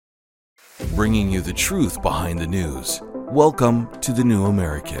bringing you the truth behind the news. Welcome to The New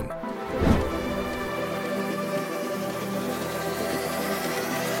American.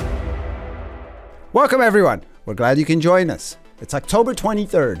 Welcome, everyone. We're glad you can join us. It's October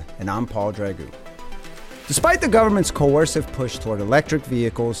 23rd, and I'm Paul Dragu. Despite the government's coercive push toward electric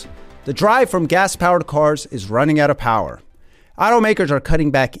vehicles, the drive from gas-powered cars is running out of power. Automakers are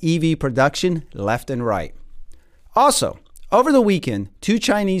cutting back EV production left and right. Also, over the weekend, 2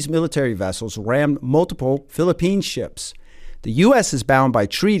 Chinese military vessels rammed multiple Philippine ships. The U.S. is bound by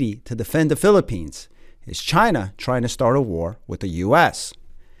treaty to defend the Philippines. Is China trying to start a war with the U.S.?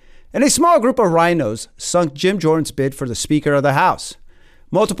 And a small group of rhinos sunk Jim Jordan's bid for the Speaker of the House.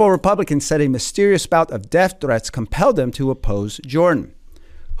 Multiple Republicans said a mysterious bout of death threats compelled them to oppose Jordan.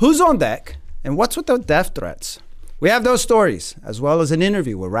 Who's on deck, and what's with the death threats? We have those stories, as well as an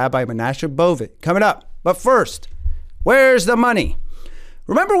interview with Rabbi Menashe Bovit coming up. But first, where's the money?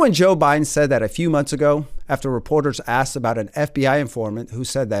 Remember when Joe Biden said that a few months ago, after reporters asked about an FBI informant who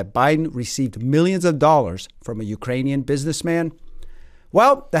said that Biden received millions of dollars from a Ukrainian businessman?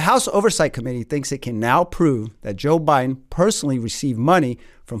 Well, the House Oversight Committee thinks it can now prove that Joe Biden personally received money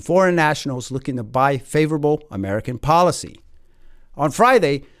from foreign nationals looking to buy favorable American policy. On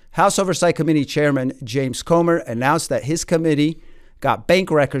Friday, House Oversight Committee Chairman James Comer announced that his committee got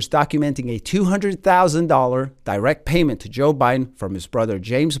bank records documenting a $200,000 direct payment to Joe Biden from his brother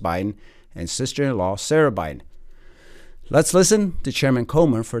James Biden and sister-in-law Sarah Biden. Let's listen to Chairman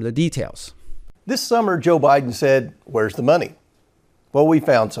Comer for the details. This summer, Joe Biden said, "Where's the money?" Well, we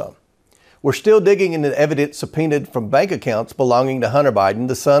found some. We're still digging into evidence subpoenaed from bank accounts belonging to Hunter Biden,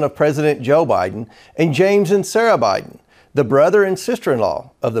 the son of President Joe Biden, and James and Sarah Biden, the brother and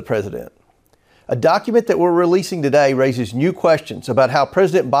sister-in-law of the president. A document that we're releasing today raises new questions about how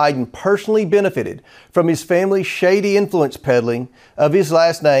President Biden personally benefited from his family's shady influence peddling of his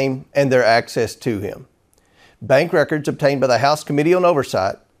last name and their access to him. Bank records obtained by the House Committee on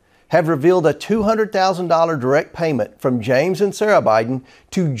Oversight have revealed a $200,000 direct payment from James and Sarah Biden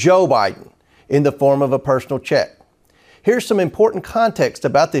to Joe Biden in the form of a personal check. Here's some important context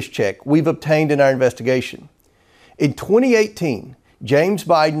about this check we've obtained in our investigation. In 2018, James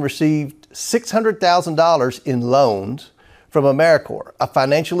Biden received $600,000 in loans from AmeriCorps, a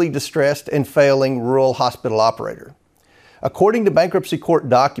financially distressed and failing rural hospital operator. According to bankruptcy court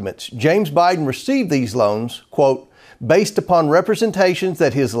documents, James Biden received these loans, quote, based upon representations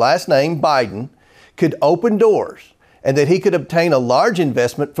that his last name, Biden, could open doors and that he could obtain a large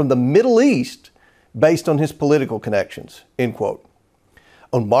investment from the Middle East based on his political connections, end quote.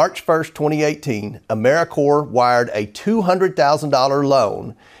 On March 1st, 2018, AmeriCorps wired a $200,000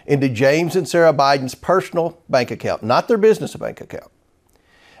 loan into James and Sarah Biden's personal bank account, not their business bank account.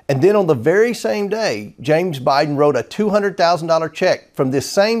 And then on the very same day, James Biden wrote a $200,000 check from this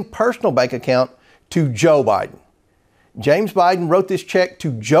same personal bank account to Joe Biden. James Biden wrote this check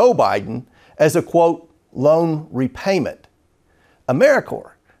to Joe Biden as a, quote, loan repayment.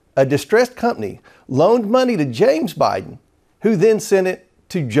 AmeriCorps, a distressed company, loaned money to James Biden, who then sent it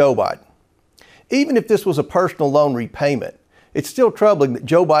to Joe Biden. Even if this was a personal loan repayment, it's still troubling that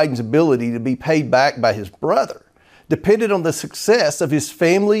Joe Biden's ability to be paid back by his brother depended on the success of his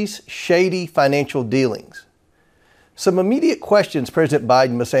family's shady financial dealings. Some immediate questions President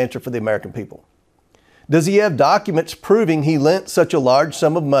Biden must answer for the American people. Does he have documents proving he lent such a large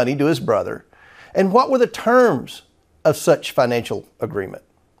sum of money to his brother? And what were the terms of such financial agreement?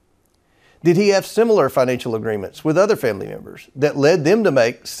 Did he have similar financial agreements with other family members that led them to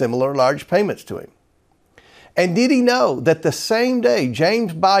make similar large payments to him? And did he know that the same day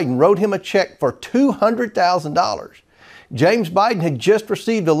James Biden wrote him a check for $200,000, James Biden had just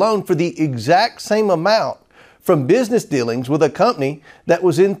received a loan for the exact same amount from business dealings with a company that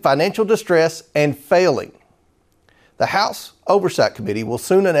was in financial distress and failing? The House Oversight Committee will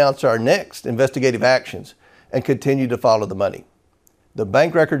soon announce our next investigative actions and continue to follow the money. The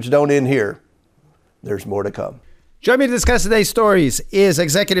bank records don't end here. There's more to come. Join me to discuss today's stories is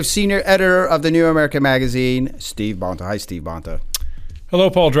Executive Senior Editor of the New American Magazine, Steve Bonta. Hi, Steve Bonta. Hello,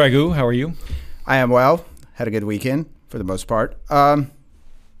 Paul Dragu. How are you? I am well. Had a good weekend for the most part.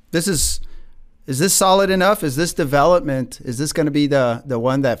 Is this solid enough? Is this development? Is this going to be the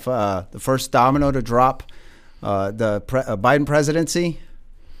one that the first domino to drop the Biden presidency?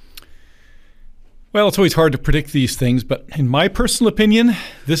 Well, it's always hard to predict these things, but in my personal opinion,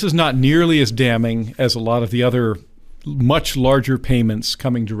 this is not nearly as damning as a lot of the other much larger payments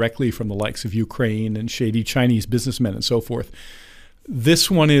coming directly from the likes of Ukraine and shady Chinese businessmen and so forth.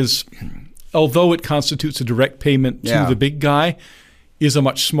 This one is, although it constitutes a direct payment to the big guy, is a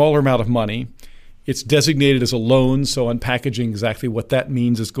much smaller amount of money. It's designated as a loan, so unpackaging exactly what that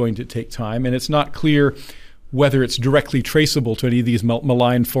means is going to take time. And it's not clear whether it's directly traceable to any of these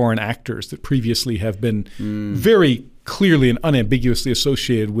malign foreign actors that previously have been very clearly and unambiguously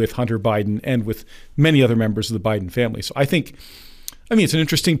associated with Hunter Biden and with many other members of the Biden family. So it's an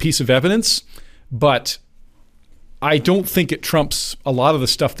interesting piece of evidence, but I don't think it trumps a lot of the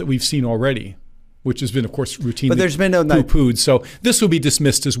stuff that we've seen already, which has been, of course, routinely but there's been no poo-pooed. So this will be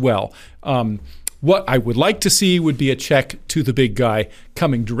dismissed as well. What I would like to see would be a check to the big guy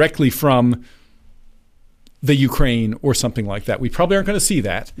coming directly from the Ukraine or something like that. We probably aren't going to see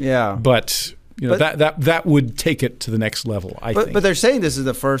that. Yeah. But that would take it to the next level, I think. But they're saying this is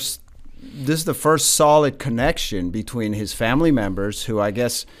the first solid connection between his family members, who I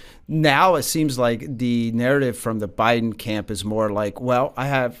guess now it seems like the narrative from the Biden camp is more like, well,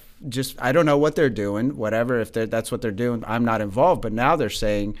 I don't know what they're doing, whatever, if that's what they're doing, I'm not involved. But now they're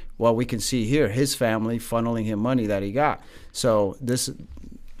saying, well, we can see here his family funneling him money that he got. So this.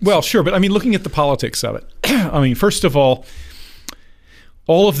 Well, sure. But looking at the politics of it, first of all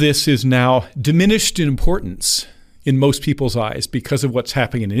of this is now diminished in importance in most people's eyes because of what's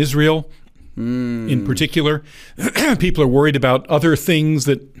happening in Israel. In particular, people are worried about other things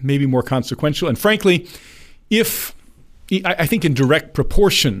that may be more consequential. And frankly, I think in direct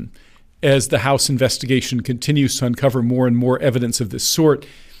proportion, as the House investigation continues to uncover more and more evidence of this sort,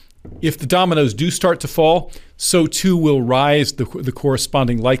 if the dominoes do start to fall, so too will rise the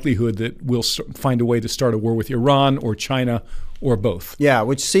corresponding likelihood that we'll find a way to start a war with Iran or China or both. Yeah,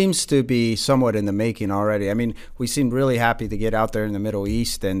 which seems to be somewhat in the making already. We seemed really happy to get out there in the Middle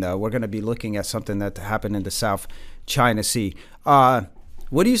East, and we're going to be looking at something that happened in the South China Sea.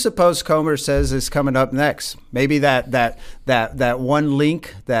 What do you suppose Comer says is coming up next? Maybe that one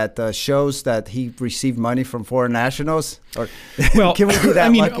link that shows that he received money from foreign nationals? Or well, can we do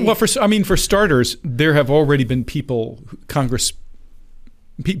that? Lucky? For starters, there have already been congressmen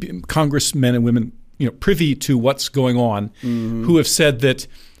and women, privy to what's going on, who have said that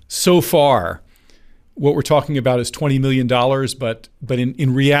so far what we're talking about is $20 million, but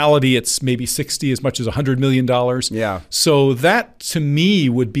in reality it's maybe 60, as much as $100 million. Yeah. So that to me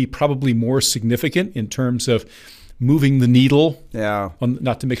would be probably more significant in terms of moving the needle,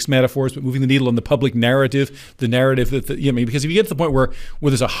 not to mix metaphors, but moving the needle on the public narrative, the narrative that, because if you get to the point where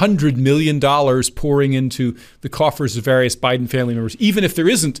there's $100 million pouring into the coffers of various Biden family members, even if there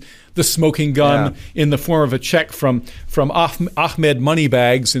isn't the smoking gun in the form of a check from Ahmed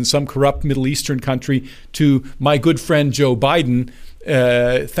Moneybags in some corrupt Middle Eastern country to my good friend Joe Biden,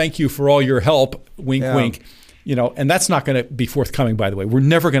 thank you for all your help, wink, wink. And that's not going to be forthcoming, by the way. We're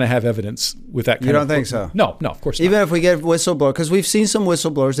never going to have evidence with that kind of... You don't think so? No, of course not. Even if we get whistleblowers, because we've seen some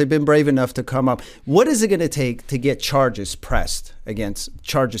whistleblowers, they've been brave enough to come up. What is it going to take to get charges filed against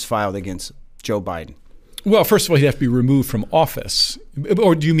Joe Biden? Well, first of all, he'd have to be removed from office.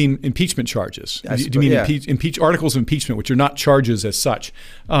 Or do you mean impeachment charges? Do you mean articles of impeachment, which are not charges as such?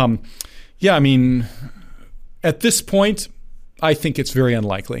 At this point, I think it's very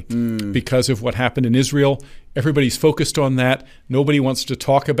unlikely because of what happened in Israel. Everybody's focused on that. Nobody wants to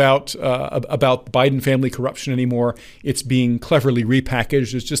talk about Biden family corruption anymore. It's being cleverly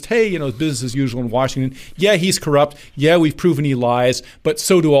repackaged. It's just, hey, business as usual in Washington. Yeah, he's corrupt. Yeah, we've proven he lies. But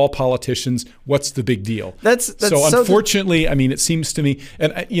so do all politicians. What's the big deal? That's so unfortunately, it seems to me,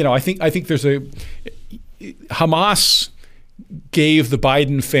 and I think there's Hamas gave the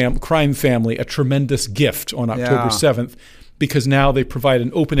Biden crime family a tremendous gift on October 7th. Because now they provide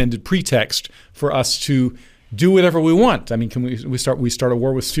an open-ended pretext for us to do whatever we want. Can we start a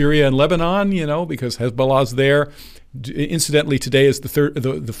war with Syria and Lebanon? Because Hezbollah's there. Incidentally, today is the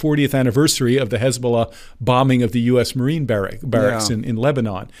 40th anniversary of the Hezbollah bombing of the U.S. Marine barracks in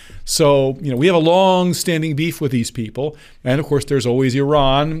Lebanon. So we have a long-standing beef with these people, and of course there's always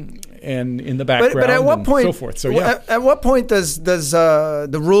Iran and in the background, but at what point, so forth. So at what point does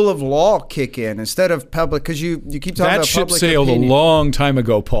the rule of law kick in instead of public? Because you keep talking about public opinion. That ship sailed a long time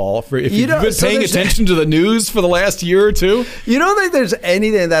ago, Paul. If you've been paying attention to the news for the last year or two, you don't think there's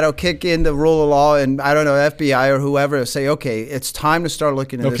anything that'll kick in the rule of law, and I don't know, FBI or whoever say, okay, it's time to start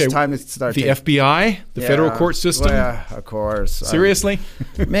looking at this. Time to start the FBI, the federal court system. Well, yeah, of course. Seriously,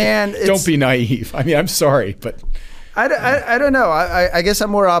 man, don't be naive. I'm sorry, but. I don't know. I guess I'm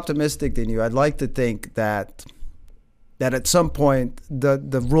more optimistic than you. I'd like to think that at some point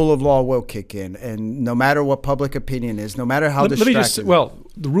the rule of law will kick in, and no matter what public opinion is, no matter how distracted.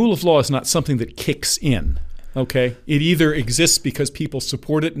 The rule of law is not something that kicks in. Okay, it either exists because people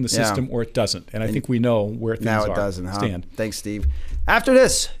support it in the system, or it doesn't. And I think we know where things now it doesn't stand. Thanks, Steve. After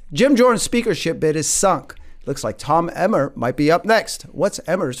this, Jim Jordan's speakership bid is sunk. Looks like Tom Emmer might be up next. What's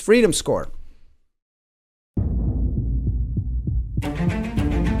Emmer's freedom score?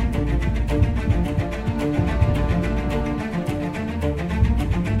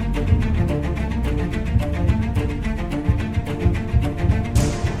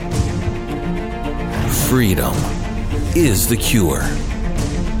 freedom is the cure.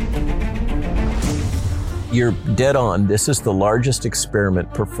 You're dead on. This is the largest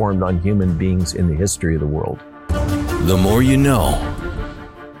experiment performed on human beings in the history of the world. The more you know.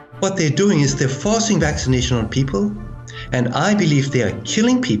 What they're doing is they're forcing vaccination on people, and I believe they are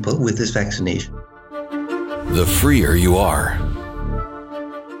killing people with this vaccination. The freer you are.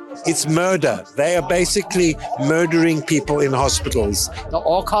 It's murder. They are basically murdering people in hospitals. The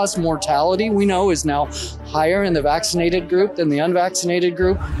all-cause mortality we know is now higher in the vaccinated group than the unvaccinated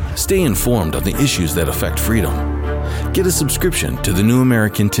group. Stay informed on the issues that affect freedom. Get a subscription to The New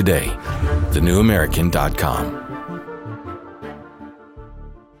American today. thenewamerican.com.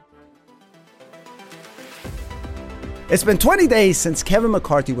 It's been 20 days since Kevin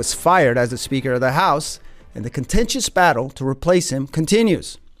McCarthy was fired as the Speaker of the House, and the contentious battle to replace him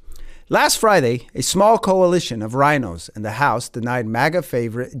continues. Last Friday, a small coalition of rhinos in the House denied MAGA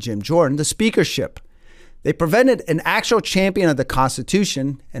favorite Jim Jordan the speakership. They prevented an actual champion of the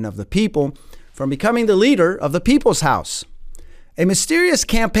Constitution and of the people from becoming the leader of the People's House. A mysterious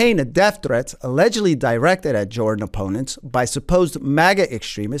campaign of death threats allegedly directed at Jordan opponents by supposed MAGA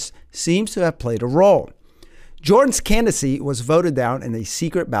extremists seems to have played a role. Jordan's candidacy was voted down in a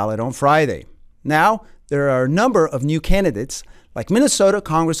secret ballot on Friday. Now, there are a number of new candidates, like Minnesota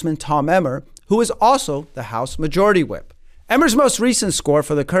Congressman Tom Emmer, who is also the House Majority Whip. Emmer's most recent score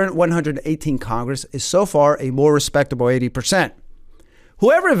for the current 118 Congress is so far a more respectable 80%.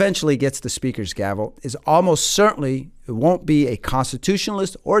 Whoever eventually gets the Speaker's gavel is almost certainly it won't be a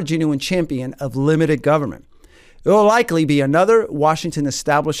constitutionalist or a genuine champion of limited government. It will likely be another Washington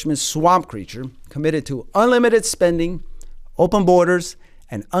establishment swamp creature committed to unlimited spending, open borders,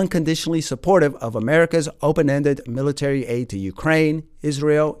 and unconditionally supportive of America's open-ended military aid to Ukraine,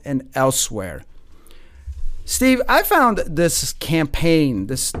 Israel, and elsewhere. Steve, I found this campaign,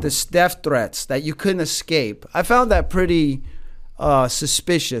 this death threats that you couldn't escape, I found that pretty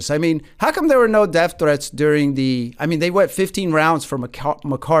suspicious. I mean, how come there were no death threats during they went 15 rounds for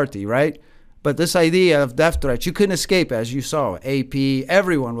McCarthy, right? But this idea of death threats, you couldn't escape, as you saw. AP,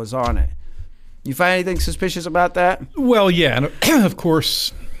 everyone was on it. You find anything suspicious about that? Well, yeah, and of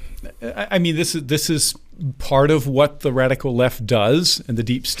course, I mean, this is part of what the radical left does and the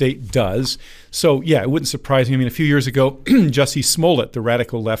deep state does. So, yeah, it wouldn't surprise me. I mean, a few years ago, Jussie Smollett, the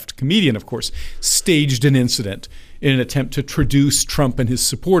radical left comedian, of course, staged an incident in an attempt to traduce Trump and his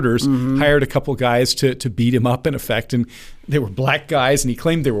supporters, hired a couple guys to beat him up, in effect. And they were black guys, and he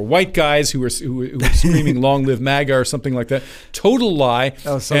claimed they were white guys who were screaming, "Long live MAGA," or something like that. Total lie.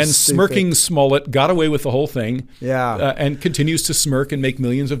 So and stupid. Smirking Smollett got away with the whole thing. Yeah. And continues to smirk and make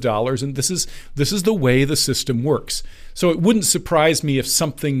millions of dollars. And this is the way the system works. So it wouldn't surprise me if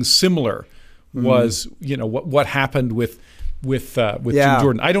something similar was, what happened with Jim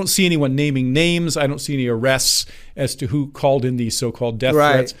Jordan. I don't see anyone naming names. I don't see any arrests as to who called in these so-called death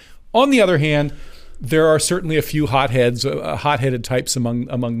threats. On the other hand, there are certainly a few hot-headed types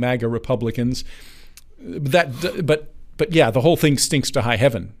among MAGA Republicans. But yeah, the whole thing stinks to high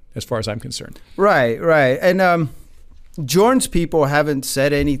heaven as far as I'm concerned. Right. And Jordan's people haven't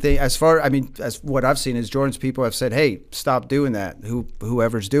said anything as what I've seen is Jordan's people have said, hey, stop doing that,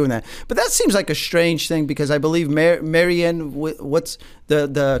 whoever's doing that. But that seems like a strange thing because I believe Marianne, what's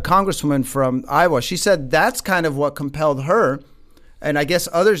the congresswoman from Iowa, she said that's kind of what compelled her. And I guess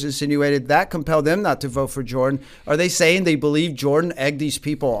others insinuated that compelled them not to vote for Jordan. Are they saying they believe Jordan egged these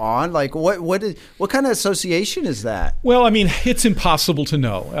people on? Like, what kind of association is that? Well, I mean, it's impossible to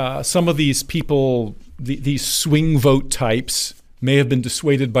know. Some of these people, these swing vote types, may have been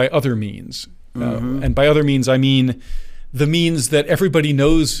dissuaded by other means. And by other means, I mean the means that everybody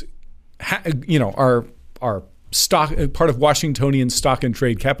knows, are stock, part of Washingtonian stock and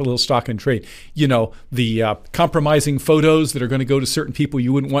trade, Capitol Hill stock and trade. The compromising photos that are going to go to certain people.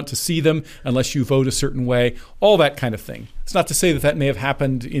 You wouldn't want to see them unless you vote a certain way. All that kind of thing. It's not to say that may have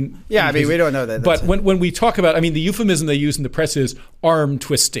happened in. Yeah, I mean, we don't know that. But when we talk about, the euphemism they use in the press is arm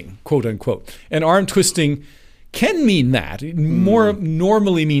twisting, quote unquote. And arm twisting can mean that. It more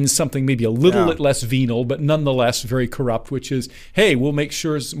normally means something maybe a little bit less venal, but nonetheless very corrupt, which is, hey, we'll make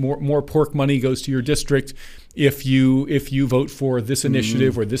sure more pork money goes to your district if you vote for this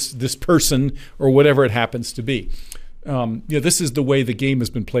initiative or this person or whatever it happens to be. This is the way the game has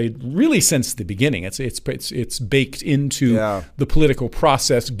been played really since the beginning. It's baked into the political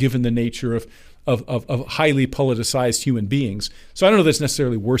process, given the nature of highly politicized human beings. So I don't know that it's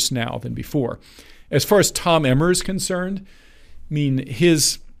necessarily worse now than before. As far as Tom Emmer is concerned, I mean,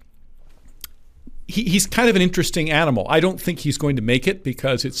 he's kind of an interesting animal. I don't think he's going to make it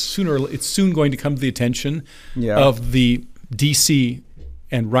because it's soon going to come to the attention of the DC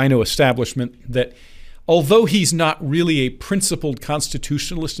and Rhino establishment that although he's not really a principled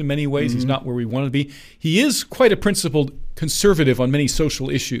constitutionalist in many ways, he's not where we want to be, he is quite a principled conservative on many social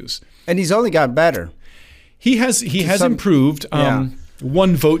issues. And he's only gotten better. He has improved.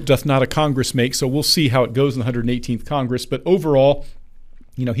 One vote doth not a Congress make, so we'll see how it goes in the 118th Congress. But overall,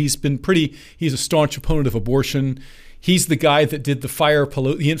 he's a staunch opponent of abortion. He's the guy that did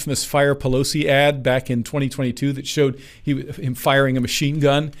the infamous Fire Pelosi ad back in 2022 that showed him firing a machine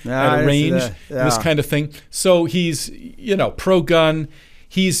gun at a range, this kind of thing. So he's, pro-gun.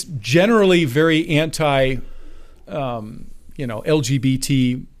 He's generally very anti,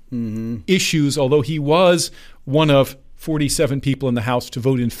 LGBT issues, although he was one of 47 people in the House to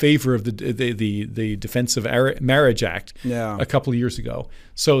vote in favor of the Defense of Marriage Act a couple of years ago.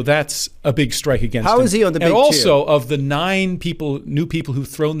 So that's a big strike against him. How is he on the big And also, tier? of the 9 new people who've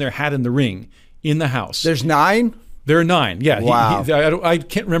thrown their hat in the ring in the House. There's 9? There are 9, yeah. Wow. I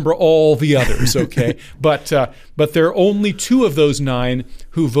can't remember all the others, okay? but there are only 2 of those 9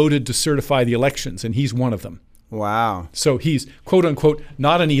 who voted to certify the elections, and he's one of them. Wow. So he's, quote unquote,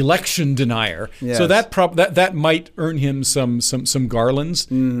 not an election denier. Yes. So that might earn him some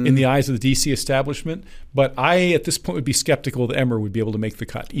garlands in the eyes of the DC establishment. But I, at this point, would be skeptical that Emmer would be able to make the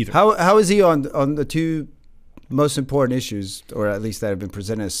cut either. How is he on the 2 most important issues, or at least that have been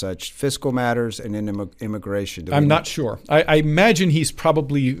presented as such, fiscal matters and immigration? I'm not sure. I imagine he's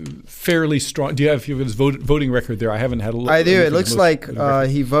probably fairly strong. Do you have his voting record there? I haven't had a look. I do. It looks like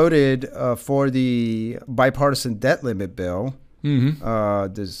he voted for the bipartisan debt limit bill.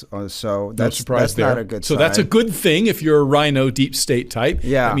 So that's not a good sign. So that's a good thing if you're a rhino deep state type.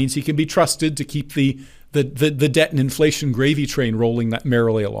 Yeah. That means he can be trusted to keep the debt and inflation gravy train rolling that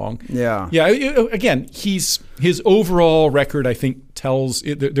merrily along. Yeah. Yeah. Again, his overall record, I think, tells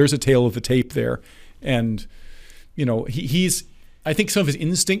there's a tale of the tape there, and he's. I think some of his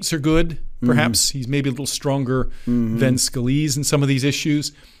instincts are good. Perhaps he's maybe a little stronger than Scalise in some of these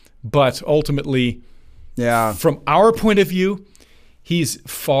issues, but ultimately, from our point of view, he's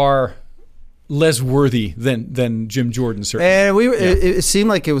far less worthy than Jim Jordan, certainly. And it seemed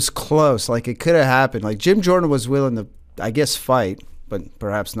like it was close, like it could have happened. Like Jim Jordan was willing to, I guess, fight, but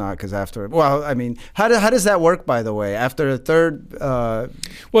perhaps not, because after. Well, I mean, how does that work? By the way, after the third. Well,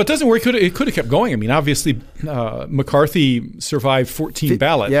 it doesn't work. It could have kept going. I mean, obviously, McCarthy survived 14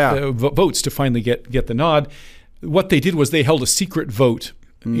 ballot votes to finally get the nod. What they did was they held a secret vote.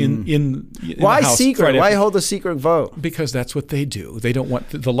 In Why the House secret? Why hold a secret vote? Because that's what they do. They don't want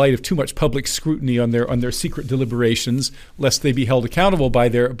the light of too much public scrutiny on their secret deliberations, lest they be held accountable by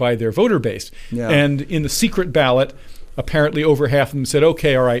their voter base. Yeah. And in the secret ballot, apparently over half of them said,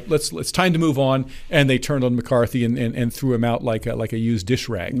 "Okay, all right, it's time to move on," and they turned on McCarthy and threw him out like a used dish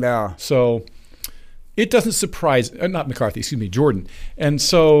rag. Yeah. So. It doesn't surprise, not McCarthy, excuse me, Jordan. And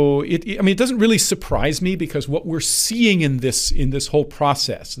so, it doesn't really surprise me, because what we're seeing in this whole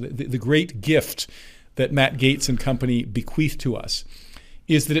process, the great gift that Matt Gaetz and company bequeathed to us,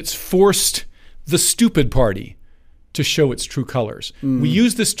 is that it's forced the stupid party to show its true colors. We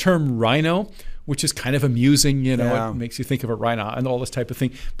use this term rhino, which is kind of amusing, it makes you think of a rhino and all this type of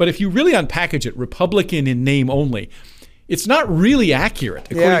thing. But if you really unpackage it, Republican in name only, it's not really accurate.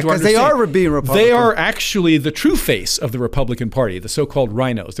 Because they are being Republican. They are actually the true face of the Republican Party, the so-called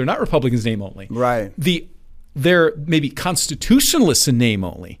rhinos. They're not Republicans in name only. Right. They're maybe constitutionalists in name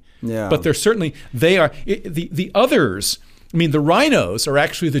only. Yeah. But they're certainly, they are, the others, I mean, the rhinos are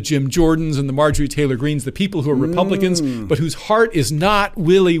actually the Jim Jordans and the Marjorie Taylor Greens, the people who are Republicans, but whose heart is not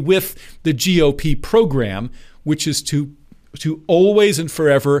really with the GOP program, which is to always and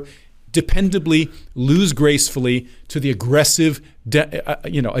forever dependably lose gracefully to the aggressive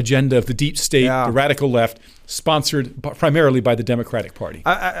agenda of the deep state, the radical left, sponsored primarily by the Democratic Party.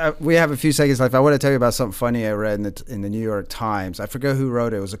 We have a few seconds left. I want to tell you about something funny I read in the New York Times. I forget who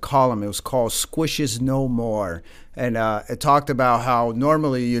wrote it. It was a column. It was called "Squishes No More." And it talked about how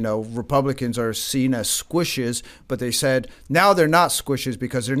normally, Republicans are seen as squishes, but they said now they're not squishes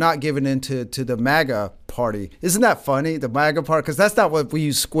because they're not giving in to the MAGA party. Isn't that funny, the MAGA party? Because that's not what we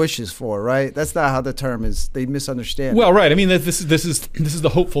use squishes for, right? That's not how the term is. They misunderstand. Well, right. I mean, this is the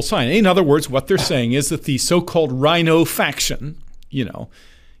hopeful sign. In other words, what they're saying is that the so-called rhino faction,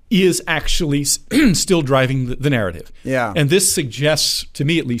 is actually still driving the narrative. Yeah. And this suggests, to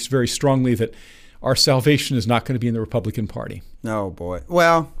me at least, very strongly that our salvation is not going to be in the Republican Party. Oh, boy.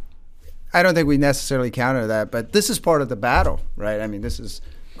 Well, I don't think we necessarily counter that, but this is part of the battle, right? I mean, this is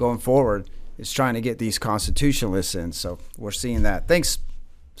going forward. It's trying to get these constitutionalists in, so we're seeing that. Thanks,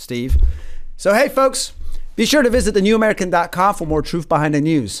 Steve. So, hey, folks, be sure to visit thenewamerican.com for more truth behind the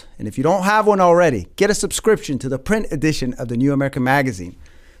news. And if you don't have one already, get a subscription to the print edition of the New American Magazine.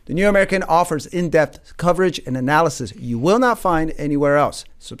 The New American offers in-depth coverage and analysis you will not find anywhere else.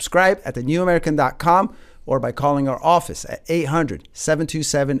 Subscribe at thenewamerican.com or by calling our office at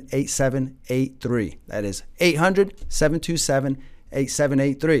 800-727-8783. That is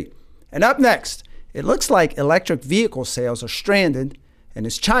 800-727-8783. And up next, it looks like electric vehicle sales are stranded, and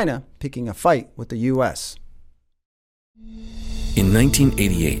is China picking a fight with the U.S.? In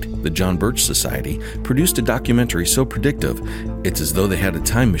 1988, the John Birch Society produced a documentary so predictive, it's as though they had a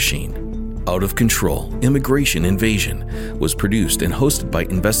time machine. Out of Control, Immigration Invasion was produced and hosted by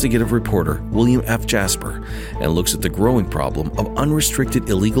investigative reporter William F. Jasper and looks at the growing problem of unrestricted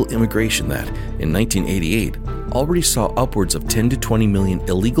illegal immigration that, in 1988, already saw upwards of 10 to 20 million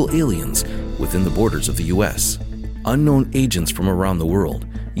illegal aliens within the borders of the U.S. Unknown agents from around the world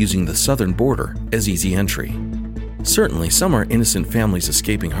using the southern border as easy entry. Certainly, some are innocent families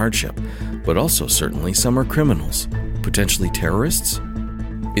escaping hardship, but also certainly some are criminals, potentially terrorists.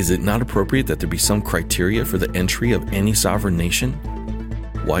 Is it not appropriate that there be some criteria for the entry of any sovereign nation?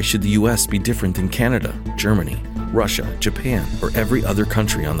 Why should the U.S. be different than Canada, Germany, Russia, Japan, or every other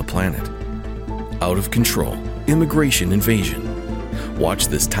country on the planet? Out of Control, Immigration Invasion. Watch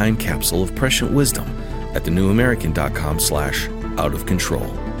this time capsule of prescient wisdom at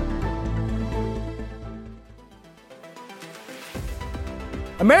thenewamerican.com/outofcontrol.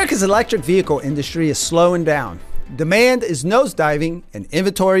 America's electric vehicle industry is slowing down. Demand is nosediving and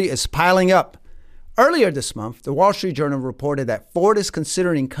inventory is piling up. Earlier this month, the Wall Street Journal reported that Ford is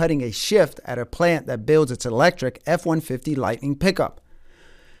considering cutting a shift at a plant that builds its electric F-150 Lightning pickup.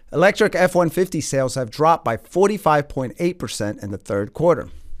 Electric F-150 sales have dropped by 45.8% in the third quarter.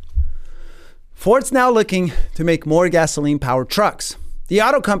 Ford's now looking to make more gasoline-powered trucks. The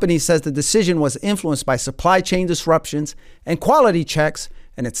auto company says the decision was influenced by supply chain disruptions and quality checks,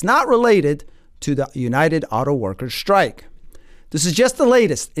 and it's not related to the United Auto Workers strike. This is just the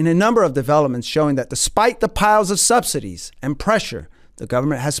latest in a number of developments showing that despite the piles of subsidies and pressure the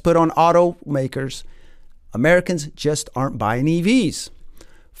government has put on automakers, Americans just aren't buying EVs.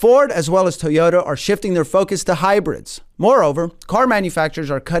 Ford, as well as Toyota, are shifting their focus to hybrids. Moreover, car manufacturers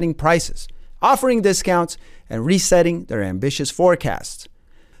are cutting prices, offering discounts, and resetting their ambitious forecasts.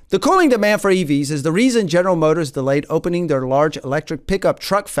 The cooling demand for EVs is the reason General Motors delayed opening their large electric pickup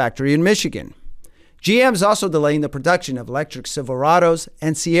truck factory in Michigan. GM is also delaying the production of electric Silverados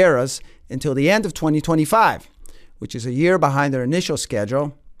and Sierras until the end of 2025, which is a year behind their initial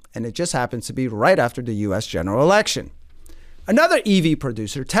schedule, and it just happens to be right after the U.S. general election. Another EV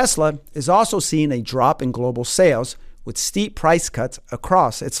producer, Tesla, is also seeing a drop in global sales with steep price cuts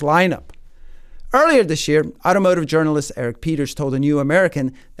across its lineup. Earlier this year, automotive journalist Eric Peters told the New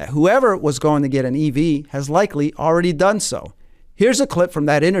American that whoever was going to get an EV has likely already done so. Here's a clip from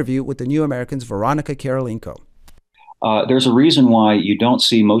that interview with the New American's Veronica Karolinko. There's a reason why you don't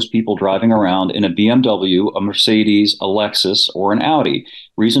see most people driving around in a BMW, a Mercedes, a Lexus, or an Audi.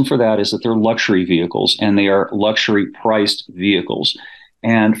 Reason for that is that they're luxury vehicles and they are luxury priced vehicles.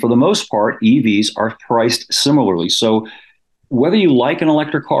 And for the most part, EVs are priced similarly. So whether you like an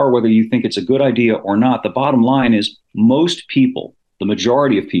electric car, whether you think it's a good idea or not, the bottom line is most people, the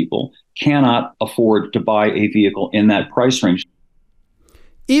majority of people, cannot afford to buy a vehicle in that price range.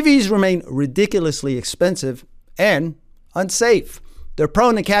 EVs remain ridiculously expensive and unsafe. They're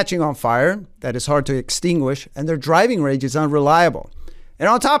prone to catching on fire that is hard to extinguish, and their driving range is unreliable. And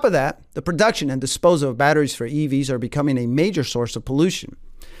on top of that, the production and disposal of batteries for EVs are becoming a major source of pollution.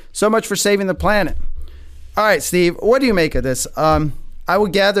 So much for saving the planet. All right, Steve, what do you make of this? I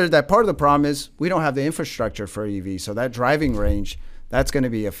would gather that part of the problem is we don't have the infrastructure for EVs, so that driving range, that's going to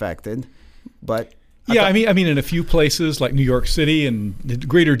be affected. But yeah, I mean, in a few places like New York City and the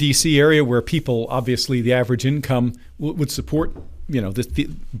greater D.C. area, where people, obviously, the average income would support, the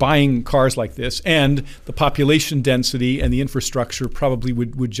buying cars like this, and the population density and the infrastructure probably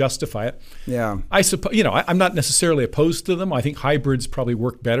would justify it. Yeah, I suppose. I'm not necessarily opposed to them. I think hybrids probably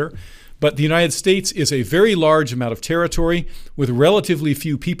work better. But the United States is a very large amount of territory with relatively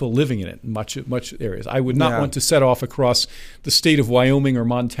few people living in it in much areas. I would not want to set off across the state of Wyoming or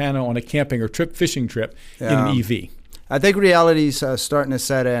Montana on a camping or fishing trip in an EV. I think reality's starting to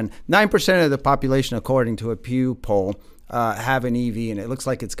set in. 9% of the population, according to a Pew poll, have an EV, and it looks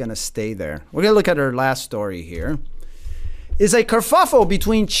like it's going to stay there. We're going to look at our last story here. Is a kerfuffle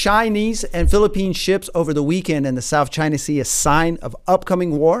between Chinese and Philippine ships over the weekend in the South China Sea a sign of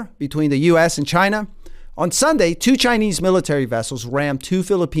upcoming war between the U.S. and China? On Sunday, 2 Chinese military vessels rammed 2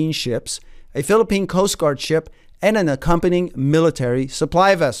 Philippine ships, a Philippine Coast Guard ship, and an accompanying military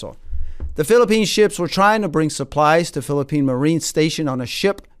supply vessel. The Philippine ships were trying to bring supplies to Philippine Marine Station on a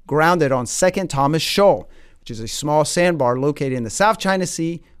ship grounded on 2nd Thomas Shoal, which is a small sandbar located in the South China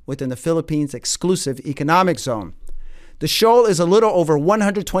Sea within the Philippines' exclusive economic zone. The shoal is a little over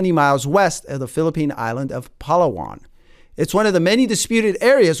 120 miles west of the Philippine island of Palawan. It's one of the many disputed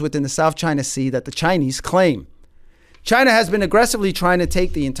areas within the South China Sea that the Chinese claim. China has been aggressively trying to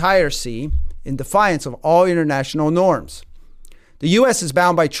take the entire sea in defiance of all international norms. The U.S. is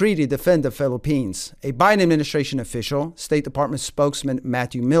bound by treaty to defend the Philippines. A Biden administration official, State Department spokesman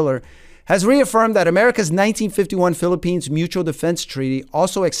Matthew Miller, has reaffirmed that America's 1951 Philippines Mutual Defense Treaty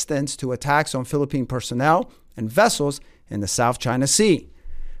also extends to attacks on Philippine personnel and vessels in the South China Sea.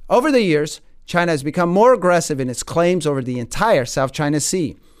 Over the years, China has become more aggressive in its claims over the entire South China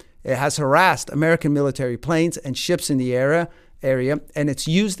Sea. It has harassed American military planes and ships in the area, and it's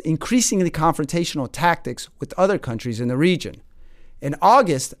used increasingly confrontational tactics with other countries in the region. In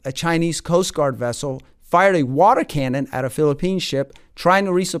August, a Chinese Coast Guard vessel fired a water cannon at a Philippine ship trying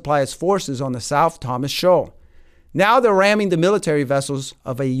to resupply its forces on the South Thomas Shoal. Now they're ramming the military vessels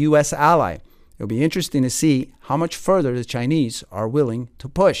of a U.S. ally. It'll be interesting to see how much further the Chinese are willing to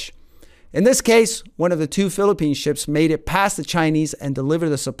push. In this case, one of the two Philippine ships made it past the Chinese and delivered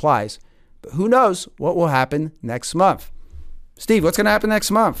the supplies. But who knows what will happen next month? Steve, what's going to happen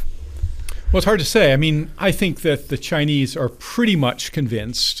next month? Well, it's hard to say. I mean, I think that the Chinese are pretty much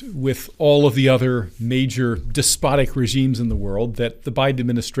convinced, with all of the other major despotic regimes in the world, that the Biden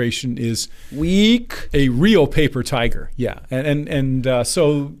administration is weak, a real paper tiger. Yeah, and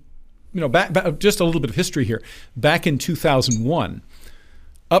so, back just a little bit of history here. Back in 2001,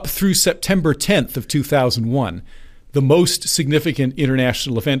 up through September 10th of 2001, the most significant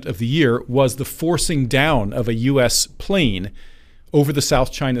international event of the year was the forcing down of a U.S. plane over the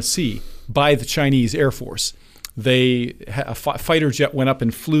South China Sea by the Chinese Air Force. A fighter jet went up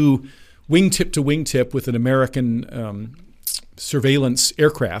and flew wingtip to wingtip with an American surveillance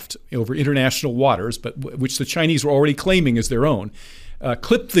aircraft over international waters, but which the Chinese were already claiming as their own.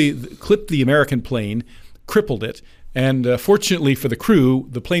 Clipped the American plane, crippled it, and fortunately for the crew,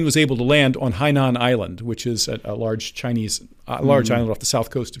 the plane was able to land on Hainan Island, which is a large island off the south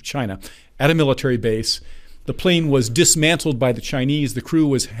coast of China, at a military base. The plane was dismantled by the Chinese. The crew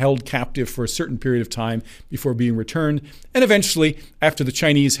was held captive for a certain period of time before being returned. And eventually, after the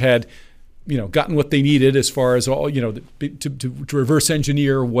Chinese had, gotten what they needed as far as all, to reverse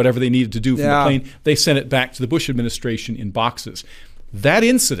engineer whatever they needed to do from the plane, they sent it back to the Bush administration in boxes. That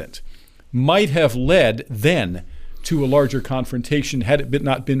incident might have led then to a larger confrontation had it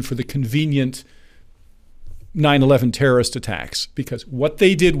not been for the convenient 9/11 terrorist attacks, because what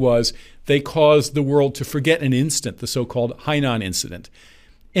they did was they caused the world to forget an instant, the so-called Hainan incident,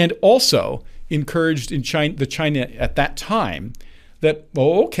 and also encouraged in China at that time that,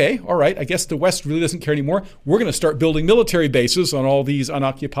 all right, I guess the West really doesn't care anymore. We're going to start building military bases on all these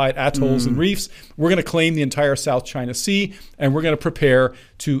unoccupied atolls and reefs. We're going to claim the entire South China Sea, and we're going to prepare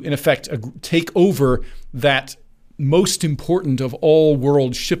to, in effect, take over that most important of all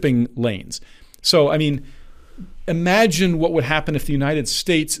world shipping lanes. So, I mean, imagine what would happen if the United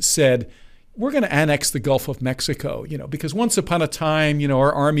States said, we're going to annex the Gulf of Mexico, because once upon a time,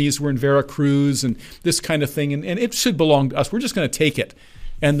 our armies were in Veracruz and this kind of thing, and it should belong to us. We're just going to take it.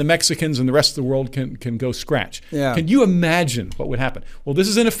 And the Mexicans and the rest of the world can go scratch. Yeah. Can you imagine what would happen? Well, this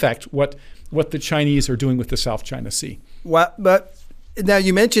is in effect what the Chinese are doing with the South China Sea. Well, but now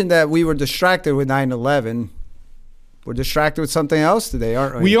you mentioned that we were distracted with 9/11. We're distracted with something else today,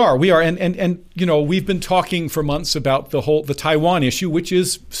 aren't we? We are. And we've been talking for months about the Taiwan issue, which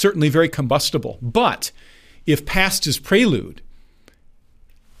is certainly very combustible. But if past is prelude,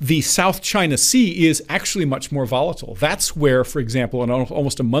 the South China Sea is actually much more volatile. That's where, for example, on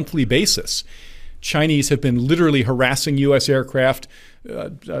almost a monthly basis, Chinese have been literally harassing U.S. aircraft.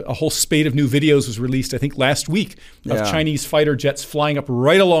 A whole spate of new videos was released, I think, last week of Chinese fighter jets flying up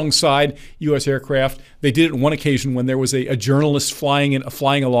right alongside U.S. aircraft. They did it on one occasion when there was a journalist flying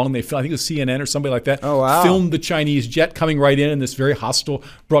along. I think it was CNN or somebody like that. Filmed the Chinese jet coming right in this very hostile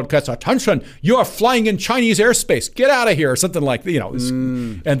broadcast. Attention, you are flying in Chinese airspace. Get out of here, or something like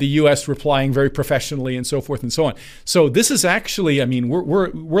that. And the U.S. replying very professionally and so forth and so on. So this is actually, I mean,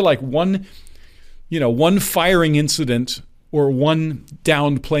 we're like one firing incident or one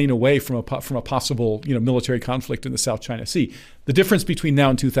downed plane away from a possible military conflict in the South China Sea. The difference between now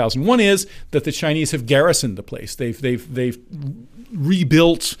and 2001 is that the Chinese have garrisoned the place. They've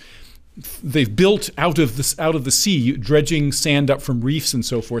rebuilt they've built out of the sea, dredging sand up from reefs and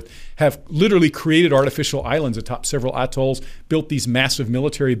so forth, have literally created artificial islands atop several atolls, built these massive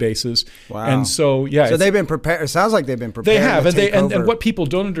military bases. Wow. And so, So they've been prepared. It sounds like they've been prepared. They have. And And what people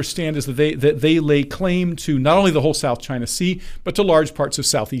don't understand is that they lay claim to not only the whole South China Sea, but to large parts of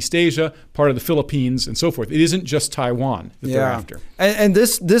Southeast Asia, part of the Philippines, and so forth. It isn't just Taiwan that they're after. And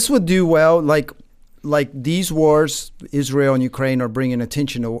this would do well, like these wars, Israel and Ukraine, are bringing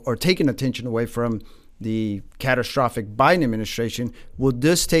attention or taking attention away from the catastrophic Biden administration. Will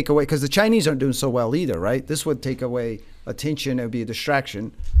this take away, because the Chinese aren't doing so well either, right? This would take away attention. It would be a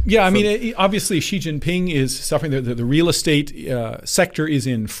distraction. Yeah, I mean, obviously Xi Jinping is suffering. The real estate sector is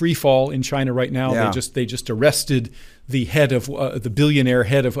in free fall in China right now. Yeah. They just arrested the head of the billionaire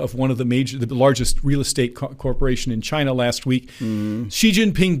head of one of the largest real estate corporation in China last week. Mm-hmm. Xi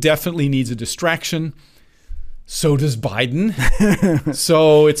Jinping definitely needs a distraction. So does Biden.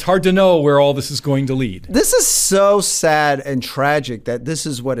 So it's hard to know where all this is going to lead. This is so sad and tragic that this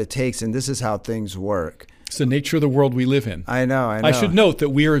is what it takes, and this is how things work. It's the nature of the world we live in. I know. I should note that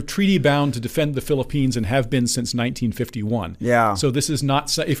we are treaty bound to defend the Philippines and have been since 1951. Yeah. So this is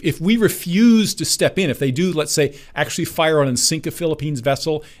not, if we refuse to step in, if they do, let's say, actually fire on and sink a Philippines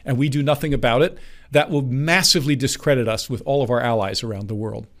vessel and we do nothing about it, that will massively discredit us with all of our allies around the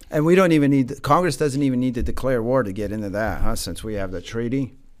world. And we don't even need, Congress doesn't even need to declare war to get into that, huh, since we have the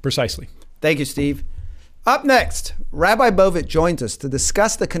treaty. Precisely. Thank you, Steve. Up next, Rabbi Bovit joins us to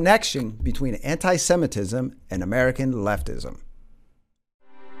discuss the connection between anti-Semitism and American leftism.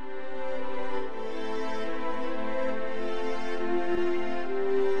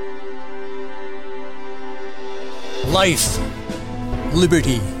 Life,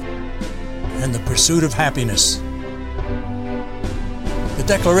 liberty, and the pursuit of happiness. The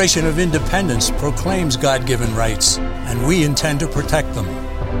Declaration of Independence proclaims God-given rights, and we intend to protect them.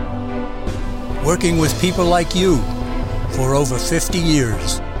 Working with people like you for over 50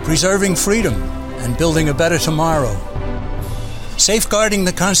 years, preserving freedom and building a better tomorrow. Safeguarding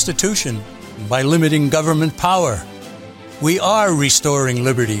the Constitution by limiting government power. We are restoring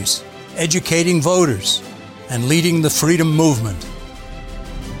liberties, educating voters, and leading the freedom movement.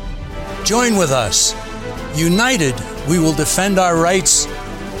 Join with us. United, we will defend our rights.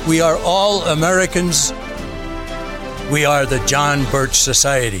 We are all Americans. We are the John Birch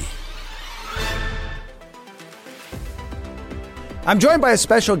Society. I'm joined by a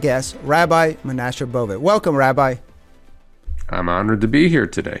special guest, Rabbi Menashe Bovit. Welcome, Rabbi. I'm honored to be here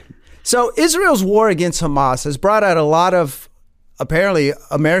today. So Israel's war against Hamas has brought out a lot of, apparently,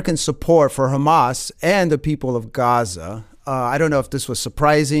 American support for Hamas and the people of Gaza. I don't know if this was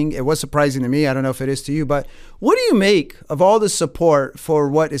surprising. It was surprising to me. I don't know if it is to you. But what do you make of all the support for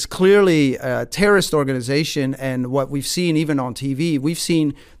what is clearly a terrorist organization and what we've seen even on TV? We've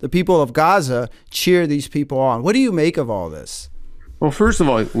seen the people of Gaza cheer these people on. What do you make of all this? Well, first of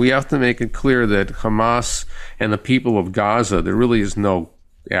all, we have to make it clear that Hamas and the people of Gaza, there really is no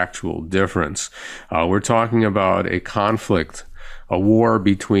actual difference. We're talking about a conflict, a war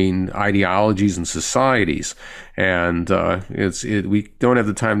between ideologies and societies. And we don't have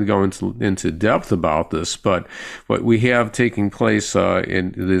the time to go into depth about this, but what we have taking place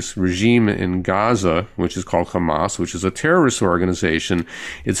in this regime in Gaza, which is called Hamas, which is a terrorist organization,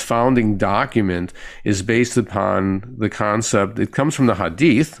 its founding document is based upon the concept, it comes from the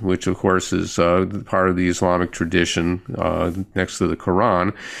Hadith, which of course is part of the Islamic tradition next to the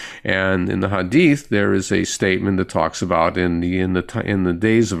Quran. And in the Hadith, there is a statement that talks about in the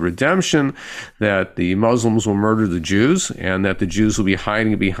days of redemption that the Muslims will murder the Jews, and that the Jews will be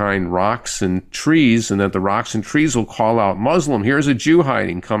hiding behind rocks and trees, and that the rocks and trees will call out, "Muslim, here's a Jew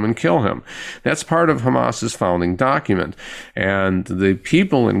hiding, come and kill him." That's part of Hamas's founding document. And the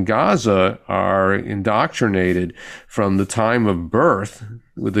people in Gaza are indoctrinated from the time of birth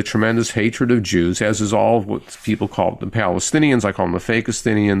with the tremendous hatred of Jews, as is all what people call the Palestinians. I call them the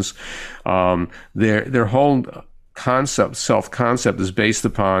Fakistinians. Their whole self-concept is based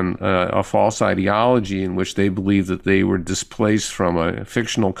upon a false ideology in which they believe that they were displaced from a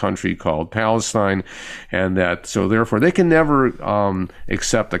fictional country called Palestine, and that so therefore they can never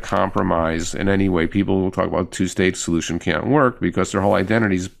accept a compromise in any way. People will talk about two-state solution can't work because their whole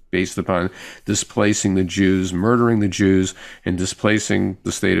identity is based upon displacing the Jews, murdering the Jews, and displacing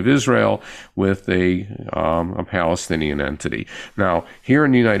the state of Israel with a Palestinian entity. Now, here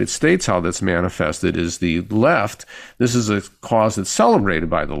in the United States, how that's manifested is the left. This is a cause that's celebrated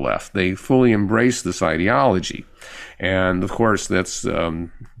by the left. They fully embrace this ideology. And, of course, that's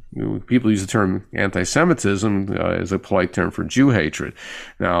people use the term anti-Semitism as a polite term for Jew hatred.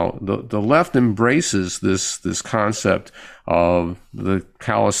 Now, the left embraces this concept of the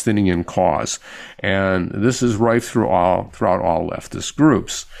Palestinian cause, and this is rife throughout all leftist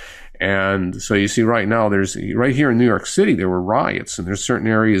groups. And so you see right now, right here in New York City, there were riots, and there's certain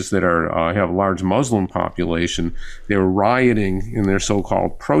areas that have a large Muslim population. They were rioting in their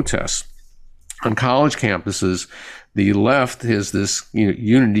so-called protests. On college campuses, the left has this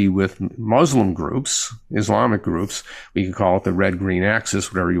unity with Muslim groups, Islamic groups. We can call it the red-green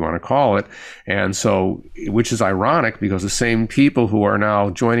axis, whatever you want to call it. And so, which is ironic because the same people who are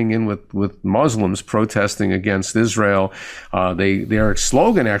now joining in with Muslims protesting against Israel, their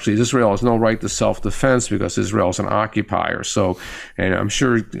slogan actually is Israel has no right to self-defense because Israel is an occupier. So, and I'm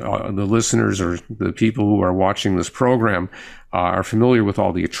sure the listeners or the people who are watching this program are familiar with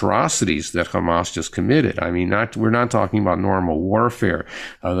all the atrocities that Hamas just committed. I mean, we're not talking about normal warfare.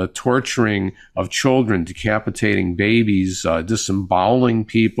 The torturing of children, decapitating babies, disemboweling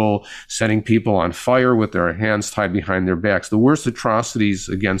people, setting people on fire with their hands tied behind their backs. The worst atrocities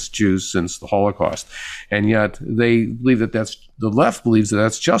against Jews since the Holocaust. And yet they believe the left believes that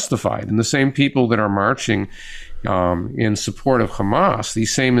that's justified. And the same people that are marching in support of Hamas,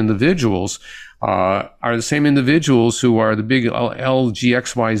 these same individuals, are the same individuals who are the big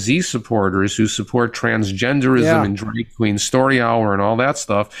LGXYZ supporters who support transgenderism and drag queen story hour and all that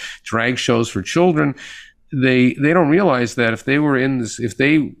stuff, drag shows for children. They don't realize that if they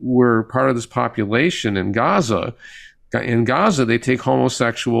were part of this population in Gaza, they take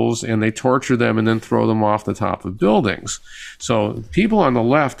homosexuals and they torture them and then throw them off the top of buildings. So people on the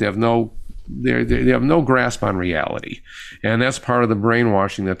left have they have no grasp on reality. And that's part of the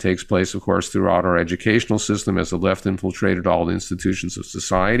brainwashing that takes place, of course, throughout our educational system as the left infiltrated all the institutions of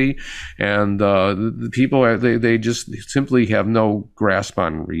society. And the people, they just simply have no grasp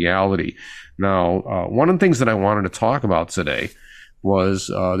on reality. Now, one of the things that I wanted to talk about today was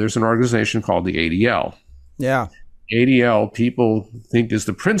there's an organization called the ADL. Yeah. ADL, people think, is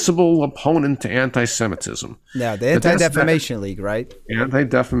the principal opponent to anti-Semitism. Yeah, the Anti-Defamation League, right?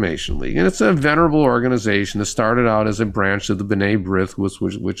 Anti-Defamation League. And it's a venerable organization that started out as a branch of the B'nai B'rith,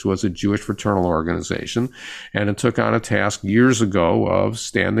 which was a Jewish fraternal organization. And it took on a task years ago of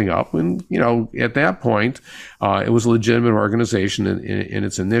standing up. And, at that point, it was a legitimate organization in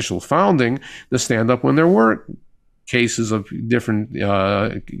its initial founding to stand up when there were cases of different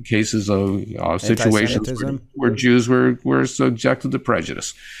situations where Jews were subjected to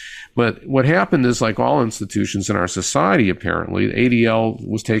prejudice. But what happened is, like all institutions in our society, apparently, the ADL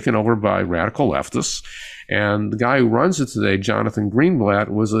was taken over by radical leftists. And the guy who runs it today, Jonathan Greenblatt,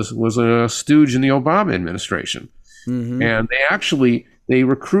 was a stooge in the Obama administration. Mm-hmm. And they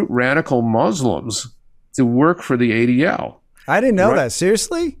recruit radical Muslims to work for the ADL. I didn't know that.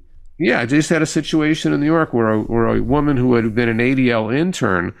 Seriously? Yeah, I just had a situation in New York where a woman who had been an ADL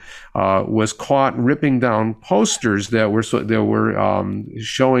intern was caught ripping down posters that were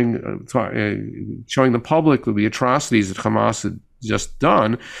showing the public the atrocities that Hamas had just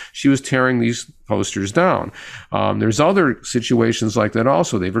done. She was tearing these posters down. There's other situations like that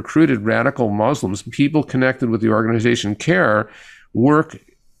also. They've recruited radical Muslims, people connected with the organization CARE, work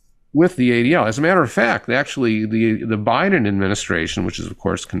with the ADL. As a matter of fact, actually, the Biden administration, which is, of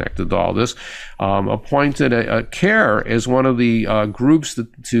course, connected to all this, appointed a CARE as one of the groups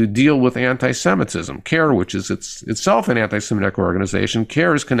to deal with anti-Semitism. CARE, which is itself an anti-Semitic organization,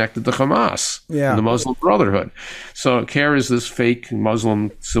 CARE is connected to Hamas, the Muslim Brotherhood. So CARE is this fake Muslim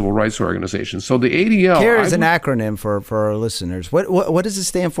civil rights organization. So the ADL... CARE is an acronym for our listeners. What does it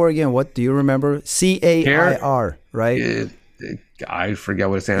stand for again? What do you remember? CAIR, right? I forget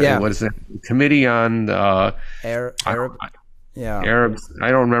what it stands for. What is it? Committee on Arabs. Arabs. I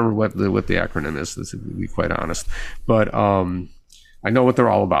don't remember what the acronym is, to be quite honest. But I know what they're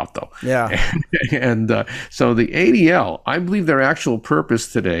all about, though. Yeah. And so the ADL, I believe their actual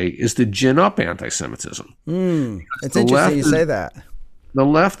purpose today is to gin up anti-Semitism. It's interesting you say that. The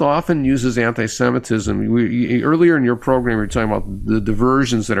left often uses anti-Semitism. Earlier in your program, we were talking about the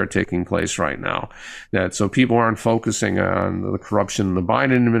diversions that are taking place right now. So people aren't focusing on the corruption in the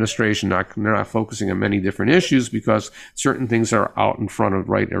Biden administration. They're not focusing on many different issues because certain things are out in front of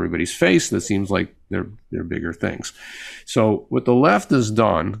everybody's face that seems like they're bigger things. So what the left has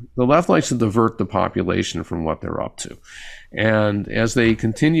done, the left likes to divert the population from what they're up to. And as they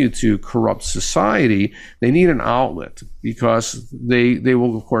continue to corrupt society, they need an outlet because they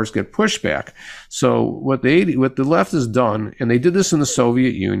will, of course, get pushback. So what the left has done, and they did this in the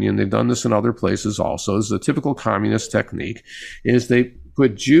Soviet Union, they've done this in other places also, is the typical communist technique, is they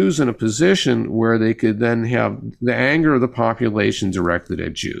put Jews in a position where they could then have the anger of the population directed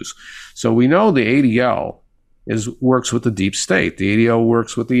at Jews. So we know the ADL works with the deep state. The ADL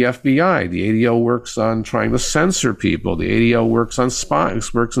works with the FBI. The ADL works on trying to censor people. The ADL works in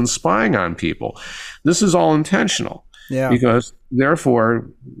spying on people. This is all intentional. Yeah. Because therefore,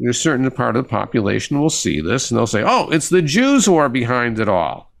 a certain part of the population will see this and they'll say, oh, it's the Jews who are behind it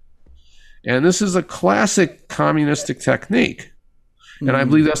all. And this is a classic communistic technique. And I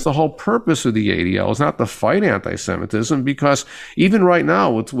believe that's the whole purpose of the ADL, is not to fight anti-Semitism, because even right now,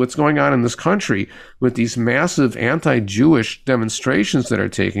 with what's going on in this country, with these massive anti-Jewish demonstrations that are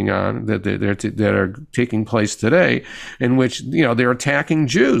that are taking place today, in which they're attacking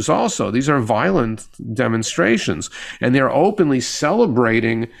Jews also. These are violent demonstrations, and they're openly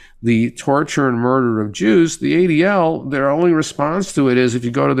celebrating the torture and murder of Jews. The ADL, their only response to it is, if you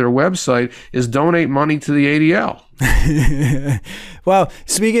go to their website, is donate money to the ADL. Well,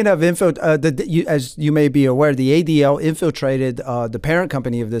 speaking of as you may be aware, the ADL infiltrated the parent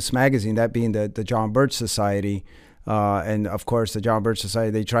company of this magazine, that being the John Birch Society. And of course, the John Birch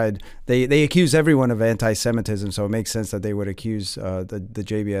Society, they accuse everyone of anti-Semitism, so it makes sense that they would accuse the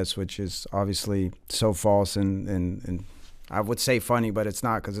JBS, which is obviously so false and I would say funny, but it's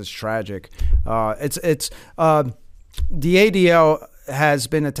not, because it's tragic. The ADL has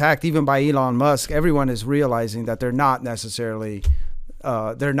been attacked even by Elon Musk. Everyone is realizing that they're not necessarily,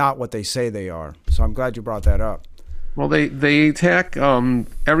 they're not what they say they are. So I'm glad you brought that up. Well, they attack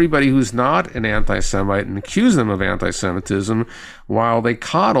everybody who's not an anti-Semite and accuse them of anti-Semitism, while they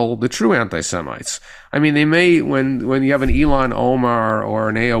coddle the true anti-Semites. I mean, they may, when you have an Ilhan Omar or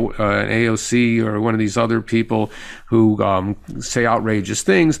an AOC or one of these other people who say outrageous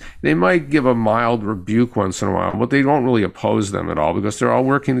things, they might give a mild rebuke once in a while, but they don't really oppose them at all, because they're all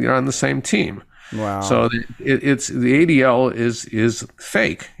working on the same team. Wow. So it's the ADL is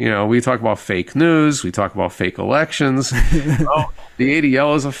fake. We talk about fake news. We talk about fake elections. Well, the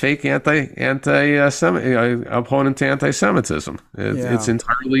ADL is a fake opponent to anti-Semitism. It's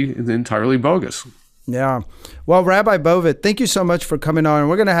entirely bogus. Yeah. Well, Rabbi Bovit, thank you so much for coming on.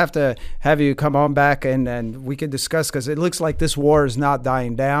 We're going to have you come on back and we can discuss, because it looks like this war is not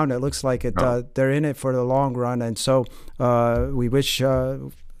dying down. It looks like they're in it for the long run. And so we wish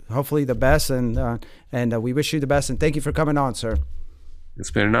hopefully the best, and we wish you the best, and thank you for coming on, sir. It's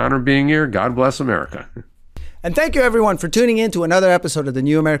been an honor being here. God bless America. And thank you, everyone, for tuning in to another episode of The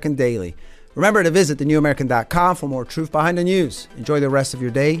New American Daily. Remember to visit thenewamerican.com for more truth behind the news. Enjoy the rest of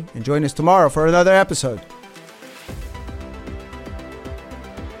your day, and join us tomorrow for another episode.